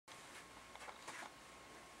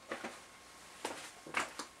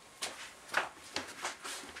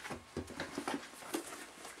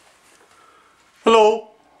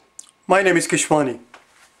My name is Keshwani.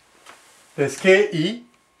 That's K-E-S-H-W-A-N-I,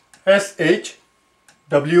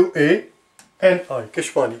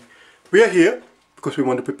 Keshwani. We are here because we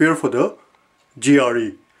want to prepare for the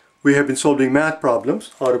GRE. We have been solving math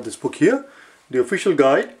problems out of this book here, the official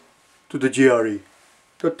guide to the GRE,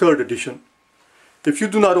 the 3rd edition. If you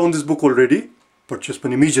do not own this book already, purchase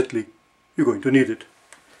one immediately. You're going to need it.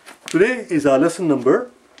 Today is our lesson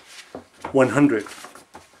number 100.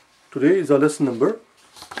 Today is our lesson number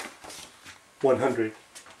 100.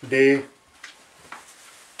 Day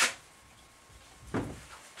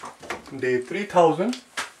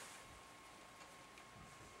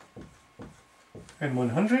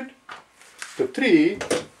 3,100. The 3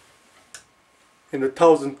 in the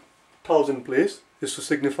thousand place is to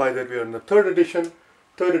signify that we are in the 3rd edition.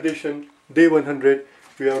 3rd edition, day 100.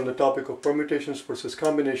 We are on the topic of permutations versus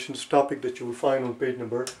combinations, topic that you will find on page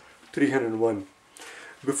number 301.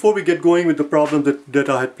 Before we get going with the problem that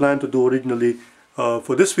I had planned to do originally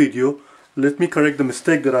for this video, let me correct the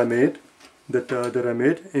mistake that I made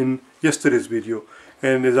in yesterday's video.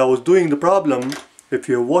 And as I was doing the problem, if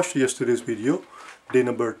you have watched yesterday's video, day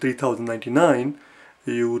number 3099,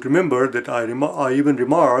 you would remember that I even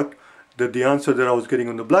remarked that the answer that I was getting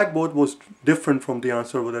on the blackboard was different from the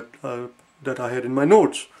answer that I had in my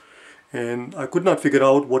notes, and I could not figure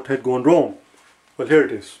out what had gone wrong. Well, here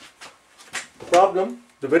it is. The problem,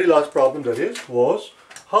 the very last problem that is, was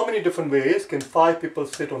how many different ways can 5 people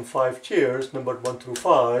sit on 5 chairs numbered 1 through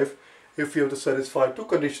 5 if you have to satisfy 2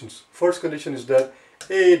 conditions. First condition is that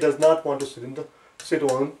A does not want to sit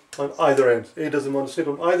on either end. A doesn't want to sit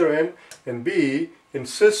on either end, and B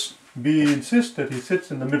insists that he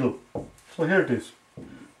sits in the middle. So here it is.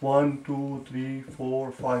 1, 2, 3,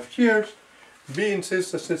 4, 5 chairs. B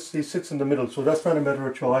insists that he sits in the middle. So that's not a matter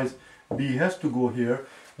of choice. B has to go here.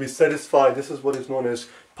 We satisfy, this is what is known as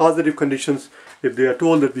positive conditions. If they are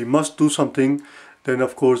told that we must do something, then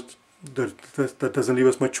of course that doesn't leave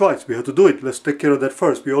us much choice. We have to do it. Let's take care of that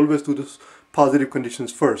first. We always do this positive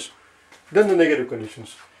conditions first. Then the negative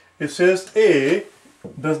conditions. It says A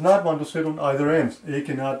does not want to sit on either ends. A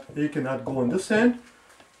cannot go on this end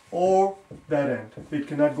or that end. It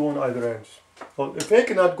cannot go on either ends. Well, if A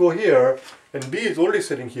cannot go here and B is already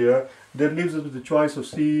sitting here, that leaves us with the choice of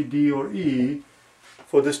C, D or E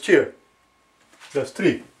for this chair. That's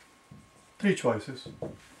 3 choices.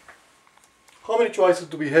 How many choices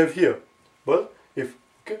do we have here? Well,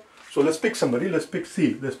 so let's pick somebody. Let's pick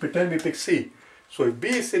C. Let's pretend we pick C. So if B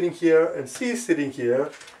is sitting here and C is sitting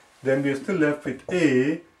here, then we are still left with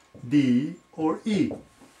A, D or E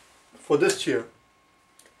for this chair.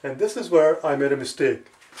 And this is where I made a mistake.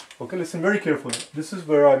 Okay, listen very carefully. This is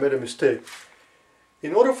where I made a mistake.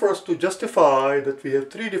 In order for us to justify that we have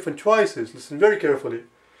 3 different choices, listen very carefully.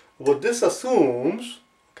 What this assumes,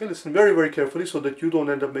 okay, listen very, very carefully so that you don't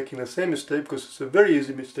end up making the same mistake, because it's a very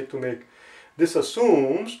easy mistake to make. This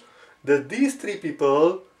assumes that these 3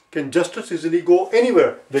 people can just as easily go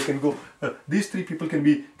anywhere. They can go, these 3 people can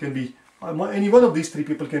be any one of these 3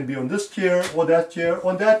 people can be on this chair, or that chair,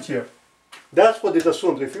 on that chair. That's what it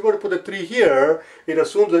assumes. If you were to put a 3 here, it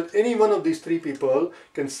assumes that any one of these 3 people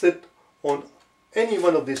can sit on any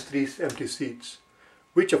one of these 3 empty seats,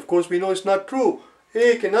 which of course we know is not true.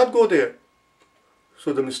 A cannot go there.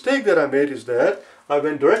 So the mistake that I made is that I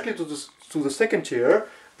went directly to the second chair.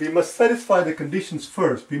 We must satisfy the conditions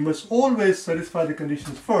first. We must always satisfy the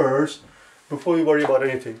conditions first before we worry about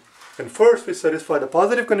anything. And first we satisfy the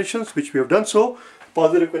positive conditions, which we have done so.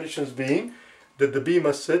 Positive conditions being that the B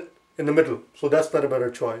must sit in the middle. So that's not a matter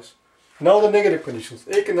of choice. Now the negative conditions.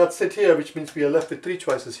 A cannot sit here, which means we are left with 3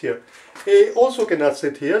 choices here. A also cannot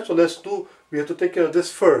sit here, so we have to take care of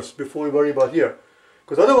this first before we worry about here.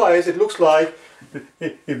 Because otherwise it looks like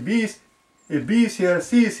if B is here,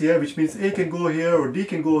 C is here, which means A can go here, or D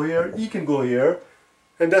can go here, E can go here,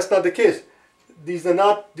 and that's not the case.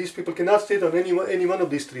 These people cannot sit on any one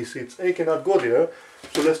of these 3 seats. A cannot go there.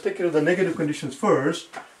 So let's take care of the negative conditions first.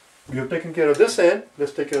 We have taken care of this end,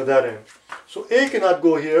 let's take care of that end. So A cannot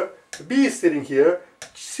go here, B is sitting here,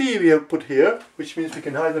 C we have put here, which means we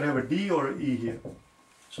can either have a D or an E here.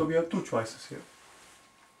 So we have 2 choices here.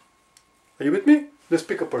 Are you with me? Let's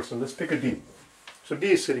pick a person, let's pick a D. So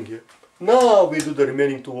D is sitting here. Now we do the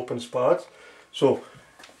remaining 2 open spots. So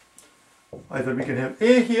either we can have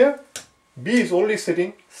A here, B is already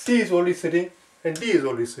sitting, C is already sitting, and D is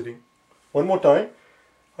already sitting. One more time.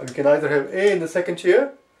 We can either have A in the second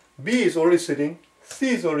chair, B is already sitting, C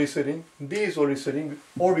is already sitting, D is already sitting,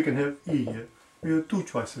 or we can have E here. We have 2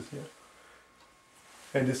 choices here.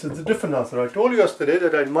 And this is the different answer. I told you yesterday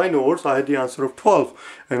that in my notes I had the answer of 12,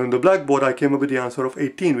 and on the blackboard I came up with the answer of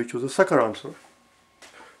 18, which was the second answer.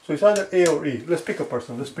 So it's either A or E. Let's pick a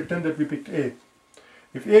person. Let's pretend that we picked A.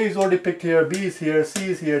 If A is already picked here, B is here, C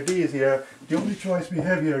is here, D is here, the only choice we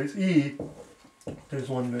have here is E. There's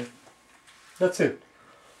one way. That's it.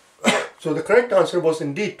 So the correct answer was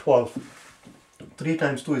indeed 12. 3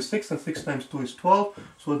 times 2 is 6 and 6 times 2 is 12.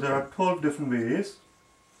 So there are 12 different ways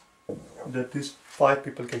that these 5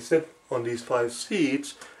 people can sit on these 5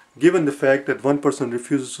 seats, given the fact that one person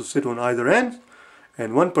refuses to sit on either end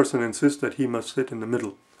and one person insists that he must sit in the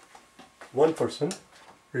middle. One person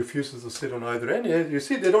refuses to sit on either end. You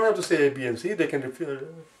see, they don't have to say A, B, and C. They can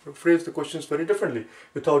phrase the questions very differently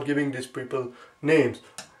without giving these people names.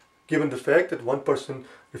 Given the fact that one person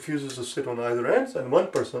refuses to sit on either ends and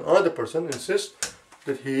another person insists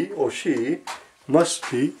that he or she must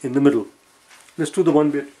be in the middle. Let's do the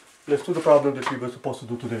problem that we were supposed to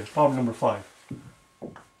do today. Problem number 5.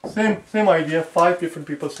 Same idea, 5 different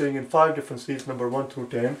people sitting in 5 different seats, number 1 through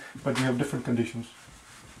 10, but we have different conditions.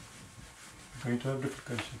 We're going to have different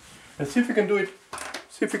conditions. And see if you can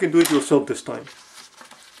do it yourself this time.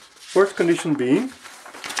 First condition being,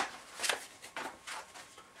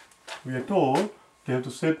 we are told they have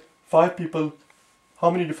to sit 5 people. How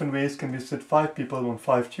many different ways can we sit 5 people on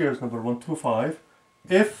 5 chairs, number 1 through 5,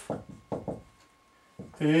 if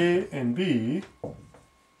A and B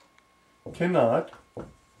cannot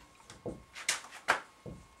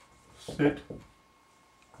sit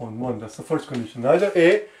on one. That's the first condition. Neither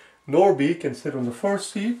A nor B can sit on the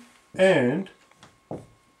first seat, and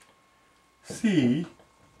C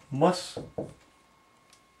must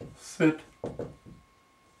sit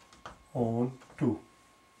on 2.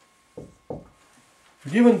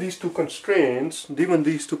 Given these two constraints, given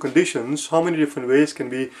these two conditions, how many different ways can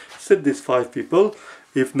we sit these 5 people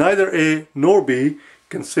if neither A nor B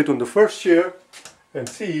can sit on the first chair and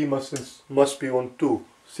C must be on 2?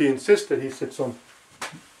 C insists that he sits on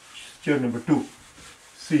chair number 2.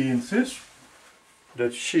 C insists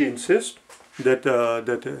that she insists that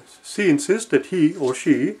C insists that he or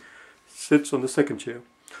she sits on the second chair.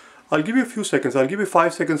 I'll give you a few seconds. I'll give you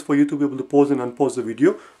 5 seconds for you to be able to pause and unpause the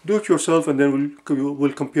video. Do it yourself, and then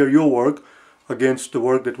we'll compare your work against the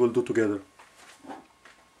work that we'll do together.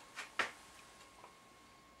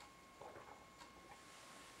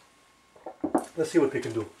 Let's see what we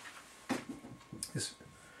can do.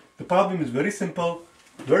 The problem is very simple,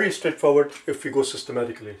 very straightforward if we go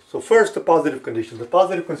systematically. So first, the positive condition. The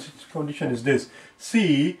positive condition is this: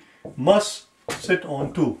 C must sit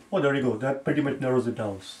on 2. Oh, there you go. That pretty much narrows it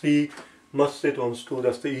down. C must sit on 2.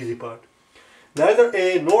 That's the easy part. Neither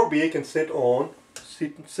A nor B can sit on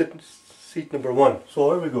seat number 1.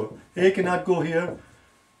 So here we go. A cannot go here.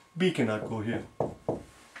 B cannot go here.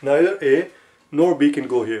 Neither A nor B can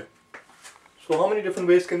go here. So how many different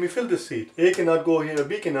ways can we fill this seat? A cannot go here,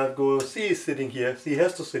 B cannot go, C is sitting here, C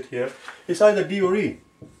has to sit here. It's either D or E.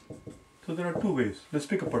 So there are 2 ways. Let's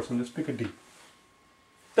pick a person, let's pick a D.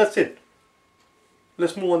 That's it.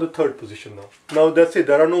 Let's move on to third position now. Now that's it,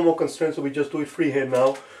 there are no more constraints, so we just do it freehand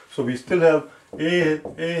now. So we still have A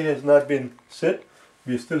has not been set,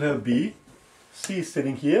 we still have B, C is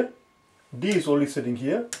sitting here, D is only sitting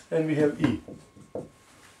here, and we have E.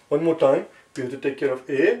 One more time. We have to take care of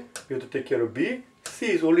A, we have to take care of B, C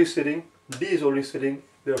is only sitting, D is only sitting,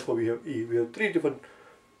 therefore we have E. We have three different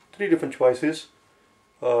choices.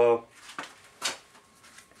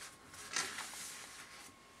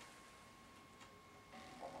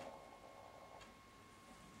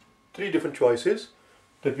 Three different choices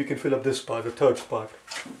that we can fill up this part, the third spot.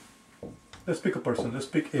 Let's pick a person, let's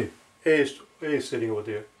pick A. A is sitting over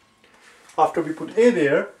there. After we put A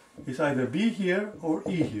there, it's either B here or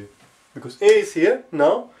E here. Because A is here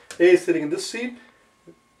now, A is sitting in this seat,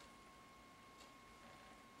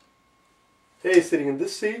 A is sitting in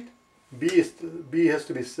this seat, B has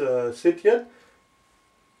to be sit here,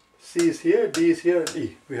 C is here, D is here, and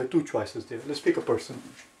E. We have 2 choices there. Let's pick a person.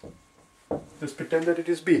 Let's pretend that it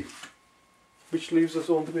is B, which leaves us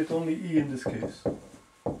with only E in this case.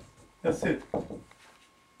 That's it.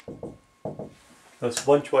 That's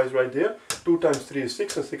one choice right there. 2 times 3 is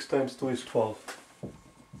 6 and 6 times 2 is 12.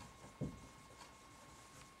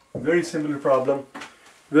 Very similar problem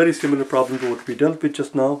to what we dealt with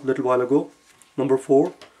just now, a little while ago. Number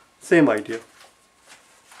 4, same idea.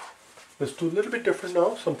 Let's do a little bit different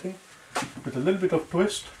now, something with a little bit of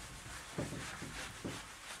twist.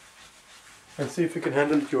 And see if you can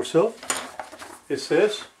handle it yourself. It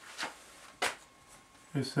says,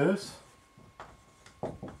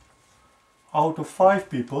 out of 5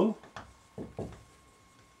 people,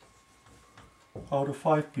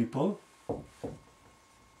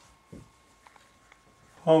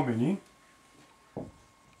 how many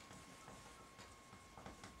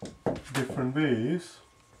different ways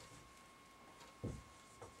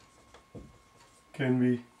can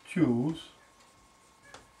we choose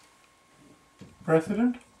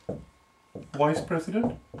president, vice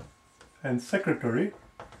president, and secretary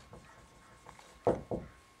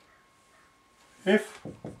if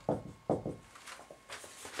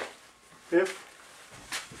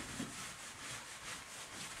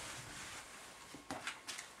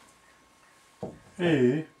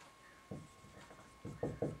A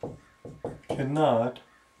cannot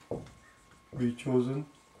be chosen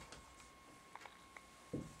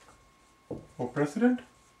for president,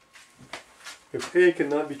 if A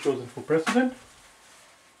cannot be chosen for president,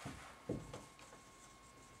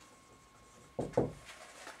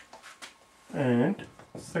 and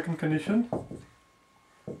second condition,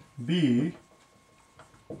 B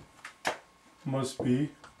must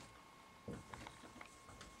be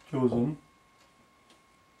chosen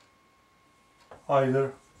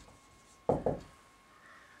either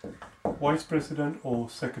vice president or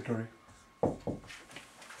secretary.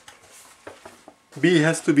 B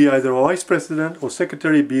has to be either a vice president or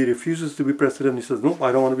secretary. B refuses to be president. He says, no,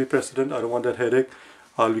 I don't want to be president. I don't want that headache.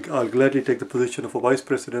 I'll gladly take the position of a vice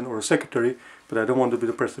president or a secretary, but I don't want to be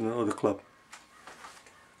the president of the club.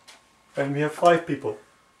 And we have 5 people.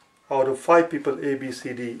 Out of 5 people, A, B,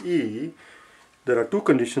 C, D, E, there are 2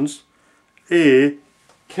 conditions. A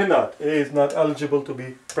is not eligible to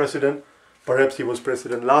be president. Perhaps he was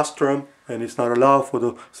president last term and it's not allowed for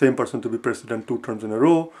the same person to be president 2 terms in a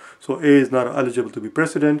row. So A is not eligible to be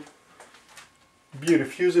president. B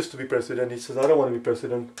refuses to be president. He says, I don't want to be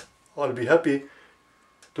president. I'll be happy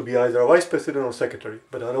to be either a vice president or secretary,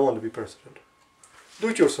 but I don't want to be president. Do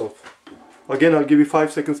it yourself. Again, I'll give you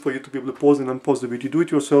 5 seconds for you to be able to pause and unpause the video. Do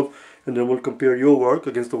it yourself, and then we'll compare your work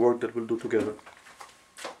against the work that we'll do together.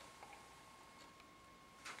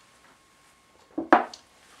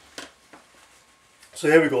 So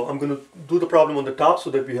here we go. I'm going to do the problem on the top so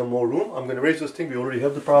that we have more room. I'm going to raise this thing. We already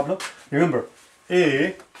have the problem. Remember,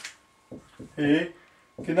 A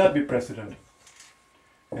cannot be president,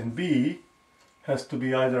 and B has to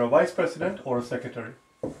be either a vice president or a secretary.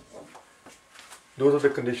 Those are the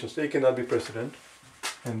conditions. A cannot be president,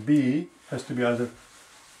 and B has to be either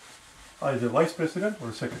vice president or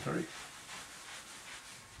a secretary.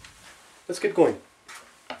 Let's get going.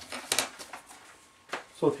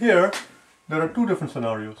 So here, there are 2 different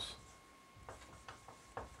scenarios.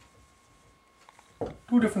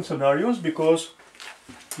 2 different scenarios because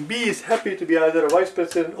B is happy to be either a vice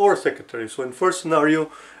president or a secretary. So in first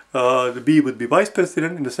scenario, the B would be vice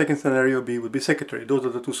president. In the second scenario, B would be secretary. Those are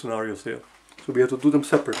the 2 scenarios here. So we have to do them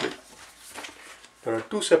separately. There are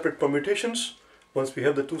 2 separate permutations. Once we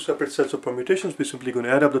have the 2 separate sets of permutations, we're simply going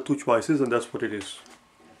to add up the 2 choices, and that's what it is.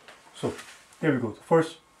 So here we go. The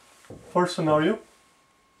first scenario: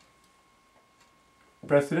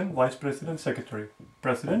 president, vice president, secretary.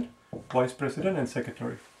 President, vice president, and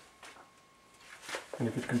secretary. And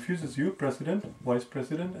if it confuses you, president, vice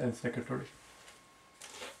president, and secretary.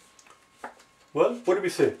 Well, what do we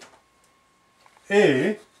say?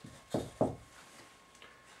 A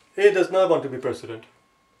does not want to be president.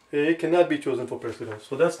 A cannot be chosen for president,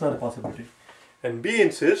 so that's not a possibility. And B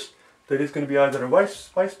insists that it's going to be either a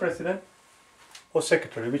vice president or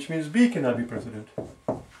secretary, which means B cannot be president.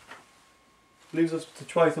 Leaves us with the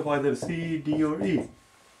choice of either C, D, or E.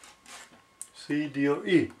 C, D, or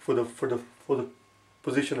E for the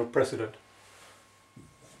position of president.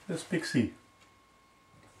 Let's pick C.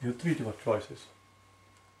 You have 3 different choices.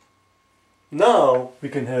 Now we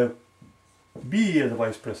can have B as a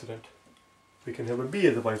vice president. We can have a B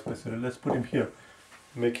as a vice president. Let's put him here.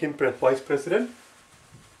 Make him vice president,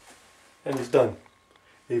 and it's done.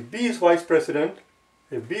 If B is vice president,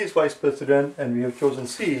 and we have chosen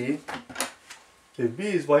C, if B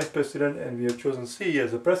is vice president and we have chosen C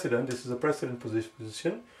as a president, this is a president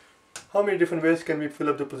position. How many different ways can we fill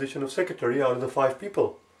up the position of secretary out of the 5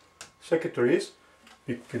 people? Secretaries,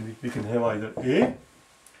 we can have either A,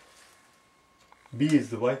 B is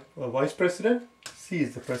the vice president, C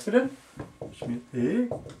is the president, which means A,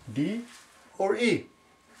 D, or E.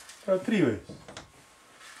 There are 3 ways.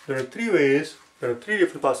 There are 3 ways. There are 3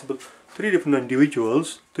 different possible, 3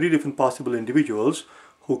 different possible individuals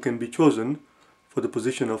who can be chosen for the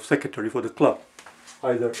position of secretary for the club.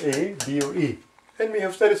 Either A, B, or E. And we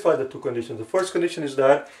have satisfied the 2 conditions. The first condition is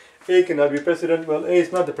that A cannot be president. Well, A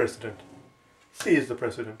is not the president. C is the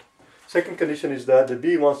president. Second condition is that the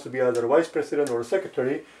B wants to be either a vice president or a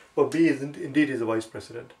secretary, but B is indeed a vice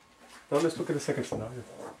president. Now let's look at the second scenario.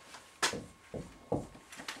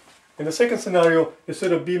 In the second scenario,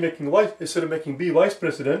 instead of making B vice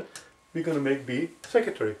president, we're going to make B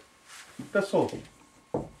secretary. That's all.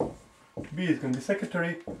 B is going to be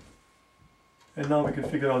secretary, and now we can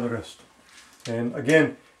figure out the rest. And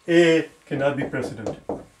again, A cannot be precedent.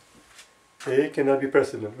 A cannot be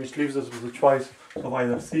precedent, which leaves us with the choice of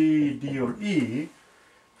either C, D, or E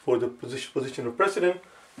for the position of precedent.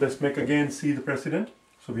 Let's make again C the precedent.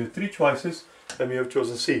 So we have three choices and we have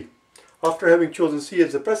chosen C. After having chosen C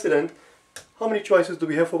as the precedent, how many choices do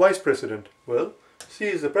we have for vice president? Well, C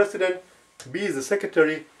is the precedent, B is the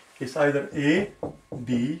secretary. It's either A,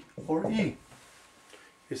 D, or E.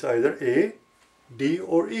 It's either A, D,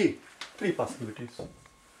 or E. Three possibilities.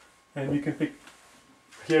 And we can pick,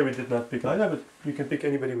 here we did not pick either, but we can pick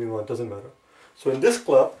anybody we want, doesn't matter. So in this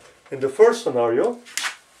club, in the first scenario,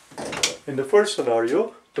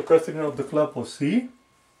 the president of the club was C.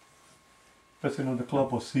 President of the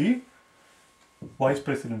club was C. Vice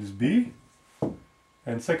president is B.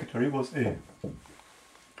 And secretary was A.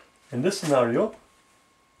 In this scenario,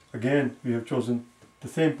 again, we have chosen the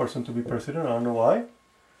same person to be president. I don't know why.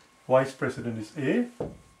 Vice president is A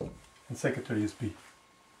and secretary is B.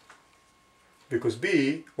 Because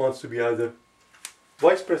B wants to be either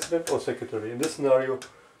vice president or secretary. In this scenario,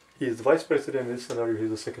 he is the vice president. In this scenario, he is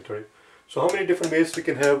the secretary. So how many different ways we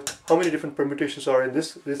can have, how many different permutations are in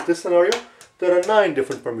this scenario? There are 9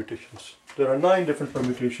 different permutations. There are 9 different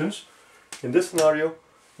permutations. In this scenario,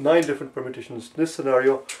 9 different permutations in this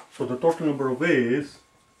scenario. So the total number of ways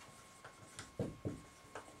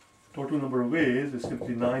is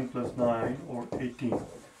simply 9 plus 9 or 18.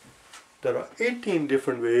 There are 18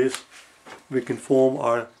 different ways we can form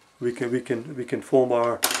our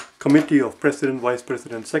committee of president, vice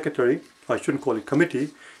president, secretary. I shouldn't call it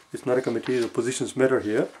committee. It's not a committee. The positions matter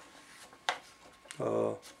here.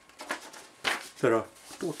 There are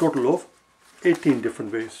a total of 18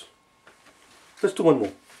 different ways. Let's do one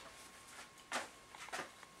more.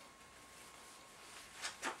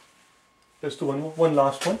 Let's do one more. One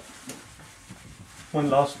last one. One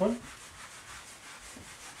last one.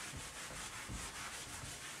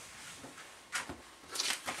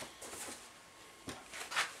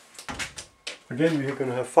 Again, we are going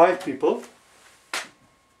to have 5 people.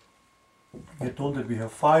 We are told that we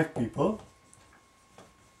have 5 people.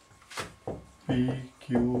 P,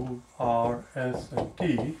 Q, R, S, and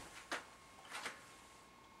T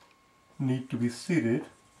need to be seated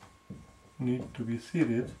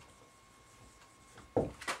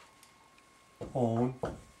on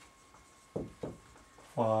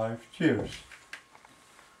 5 chairs.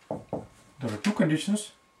 There are 2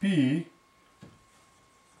 conditions. P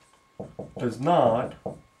does not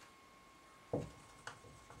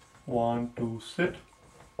want to sit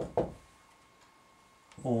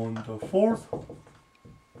on the 4th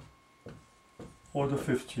or the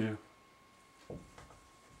 5th chair.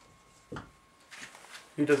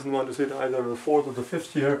 He doesn't want to sit either on the 4th or the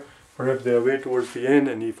 5th chair. Perhaps they are way towards the end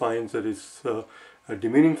and he finds that it's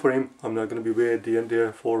demeaning for him. I'm not going to be way at the end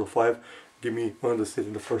there, 4 or 5. Give me one to sit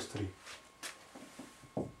in the first 3.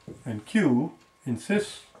 And Q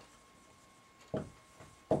insists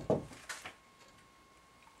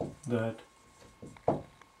that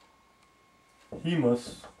he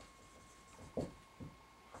must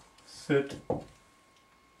sit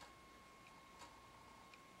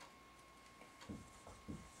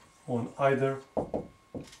on either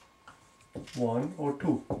 1 or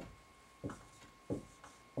 2.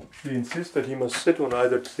 He insists that he must sit on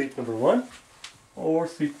either seat number 1 or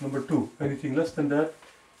seat number 2. Anything less than that,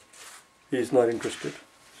 he is not interested.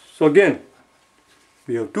 So again,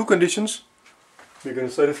 we have 2 conditions. We're going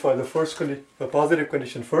to satisfy the first the positive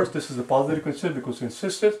condition first. This is the positive condition because he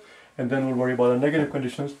insisted, and then we'll worry about the negative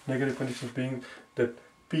conditions. Negative conditions being that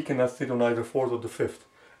P cannot sit on either 4th or the 5th.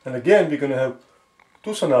 And again, we're going to have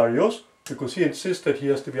 2 scenarios because he insists that he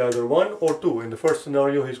has to be either 1 or 2. In the first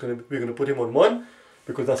scenario, we're going to put him on 1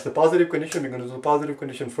 because that's the positive condition. We're going to do the positive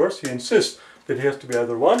condition first. He insists that he has to be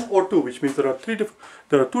either 1 or 2, which means there are 2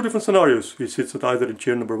 different scenarios. He sits at either in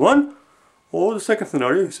chair number 1 or the second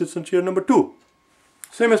scenario, he sits in chair number 2.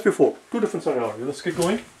 Same as before, 2 different scenarios. Let's get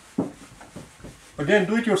going. Again,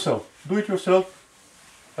 do it yourself. Do it yourself.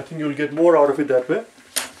 I think you'll get more out of it that way.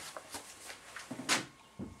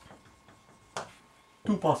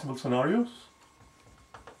 2 possible scenarios.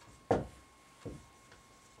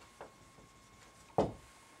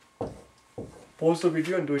 Pause the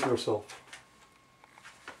video and do it yourself.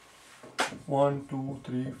 1, 2,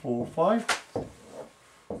 3, 4, 5.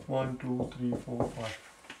 1, 2, 3, 4, 5.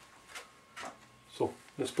 So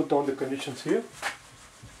let's put down the conditions here.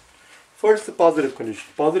 First, the positive condition.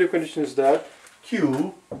 Positive condition is that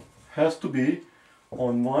Q has to be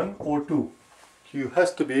on 1 or 2. Q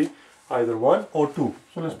has to be either 1 or 2.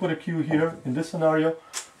 So let's put a Q here in this scenario,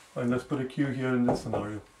 and let's put a Q here in this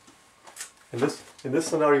scenario. In this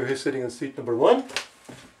scenario, he's sitting in seat number 1.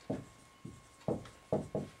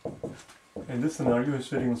 in this scenario is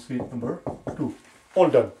sitting on seat number 2. All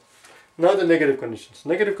done. Now the negative conditions.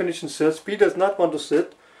 Negative condition says P does not want to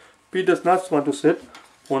sit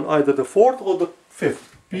on either the 4th or the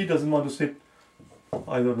 5th. P doesn't want to sit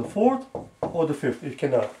either the 4th or the 5th. It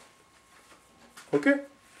cannot. Okay?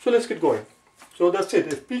 So let's get going. So that's it.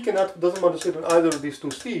 If P doesn't want to sit on either of these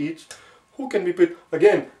two seats, who can we put?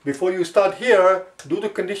 Again, before you start here, do the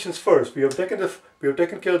conditions first. We have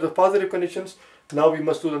taken care of the positive conditions. Now we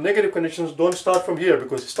must do the negative conditions. Don't start from here,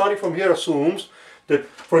 because starting from here assumes that,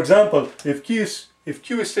 for example, if Q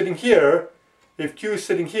is sitting here,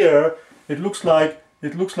 it looks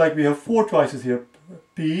like we have 4 choices here: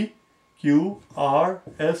 P, Q, R,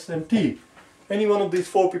 S, and T. Any one of these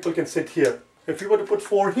 4 people can sit here. If we were to put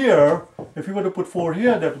 4 here,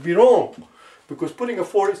 that would be wrong. Because putting a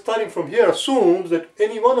 4 starting from here assumes that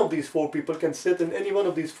any one of these 4 people can sit in any one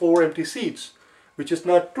of these 4 empty seats, which is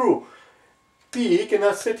not true. P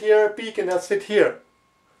cannot sit here, P cannot sit here.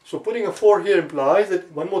 So putting a 4 here implies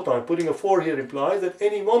that, one more time, putting a 4 here implies that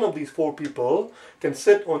any one of these 4 people can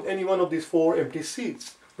sit on any one of these 4 empty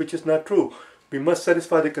seats, which is not true. We must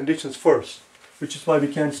satisfy the conditions first, which is why we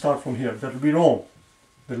can't start from here. That will be wrong.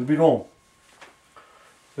 That will be wrong.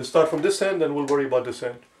 Let's start from this end, then we'll worry about this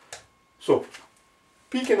end. So,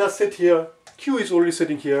 P cannot sit here, Q is already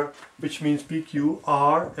sitting here, which means P, Q,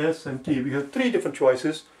 R, S, and T. We have 3 different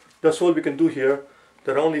choices. That's all we can do here.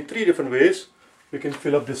 There are only 3 different ways we can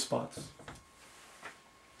fill up these spots.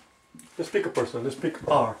 Let's pick a person. Let's pick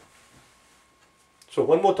R. So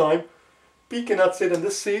one more time. P cannot sit in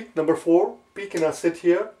this seat, number 4. P cannot sit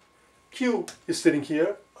here. Q is sitting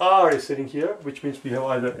here. R is sitting here, which means we have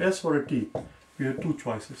either S or a T. We have 2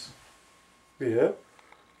 choices. We have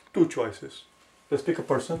 2 choices. Let's pick a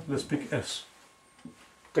person. Let's pick S.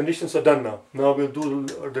 Conditions are done now. Now we'll do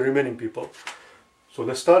the remaining people. So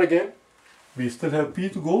let's start again. We still have P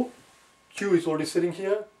to go. Q is already sitting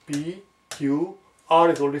here. P, Q, R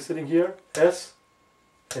is already sitting here. S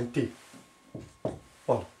and T.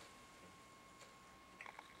 One.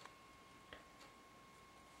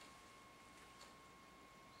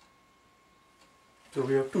 So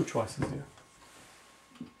we have 2 choices here.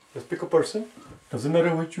 Let's pick a person. Doesn't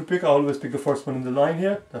matter which you pick, I always pick the first one in the line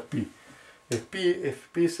here, that's P. If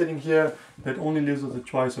P is sitting here, that only leaves us the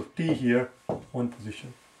choice of T here, 1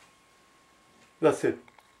 position. That's it.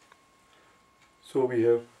 So we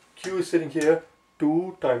have Q is sitting here,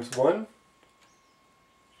 2 times 1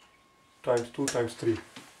 times 2 times 3.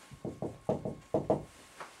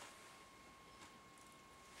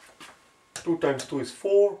 2 times 2 is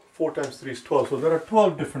 4, 4 times 3 is 12. So there are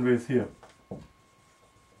 12 different ways here.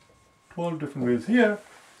 12 different ways here,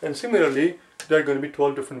 and similarly there are going to be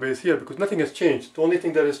 12 different ways here, because nothing has changed. The only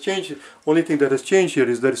thing that has changed here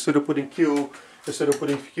is that instead of putting Q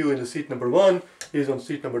in the seat number 1, is on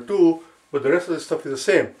seat number 2, but the rest of the stuff is the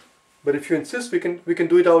same. But if you insist, we can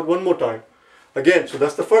do it out one more time. Again, so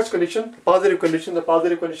that's the first condition, the positive condition. The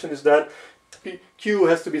positive condition is that Q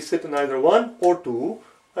has to be sit in either 1 or 2,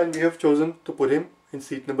 and we have chosen to put him in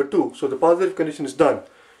seat number 2. So the positive condition is done.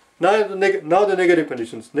 Now the negative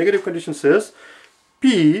conditions. Negative condition says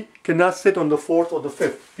P cannot sit on the 4th or the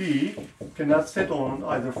 5th. P cannot sit on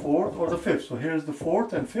either 4th or the 5th. So here is the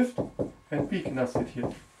 4th and 5th, and P cannot sit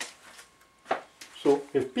here. So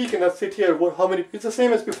if P cannot sit here, how many? It's the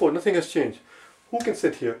same as before, nothing has changed. Who can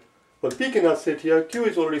sit here? Well, P cannot sit here, Q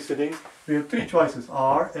is already sitting. We have 3 choices,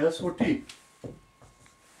 R, S, or T.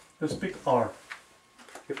 Let's pick R.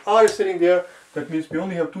 If R is sitting there, that means we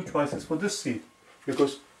only have 2 choices for this seat,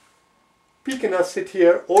 because P cannot sit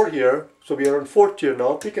here or here, so we are on 4th chair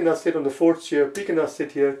now. P cannot sit on the 4th chair, P cannot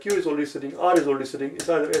sit here, Q is already sitting, R is already sitting, it's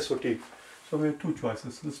either S or T. So we have 2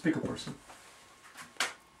 choices. Let's pick a person.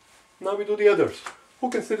 Now we do the others. Who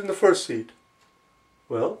can sit in the first seat?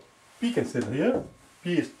 Well, P can sit here.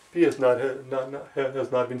 P has not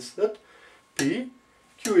been set. P,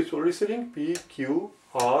 Q is already sitting. P, Q,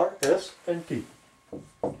 R, S, and T.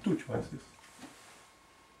 2 choices.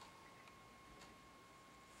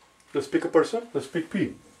 Let's pick a person. Let's pick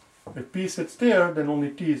P. If P sits there, then only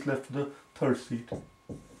T is left for the 3rd seat.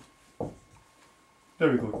 There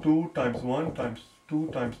we go. 2 times 1 times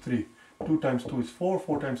 2 times 3. 2 times 2 is 4,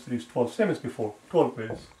 4 times 3 is 12. Same as before, 12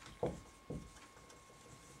 ways.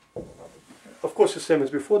 Of course, the same as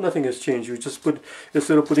before, nothing has changed. You just put,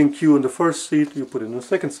 instead of putting Q in the 1st seat, you put it in the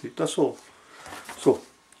 2nd seat. That's all. So,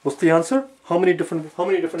 what's the answer? How many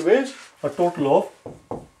different ways? A total of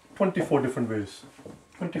 24 different ways.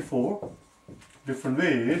 24 different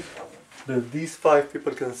ways that these 5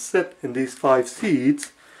 people can sit in these 5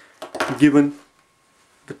 seats, given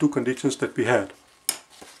the 2 conditions that we had.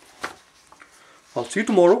 I'll see you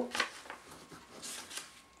tomorrow,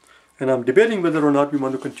 And I'm debating whether or not we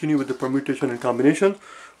want to continue with the permutation and combination,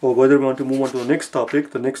 or whether we want to move on to the next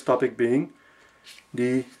topic being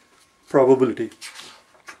the probability.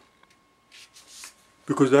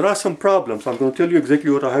 Because there are some problems. I'm going to tell you exactly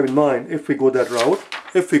what I have in mind if we go that route.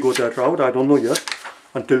 If we go that route, I don't know yet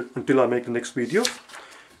until I make the next video.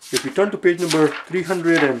 If we turn to page number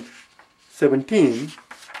 317,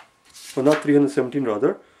 or not 317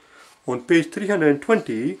 rather, on page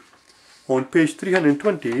 320,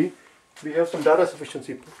 we have some data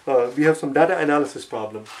sufficiency, we have some data analysis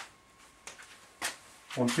problem.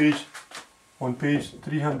 On page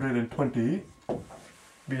 320,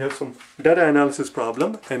 we have some data analysis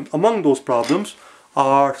problem, and among those problems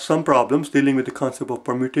are some problems dealing with the concept of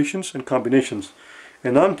permutations and combinations.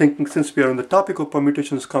 And I'm thinking, since we are on the topic of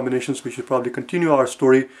permutations and combinations, we should probably continue our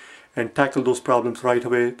story and tackle those problems right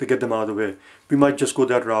away to get them out of the way. We might just go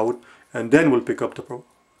that route, and then we'll pick up the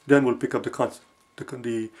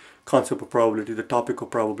concept of probability, the topic of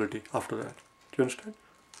probability after that. Do you understand?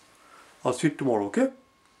 I'll see you tomorrow, okay?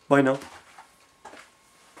 Bye now.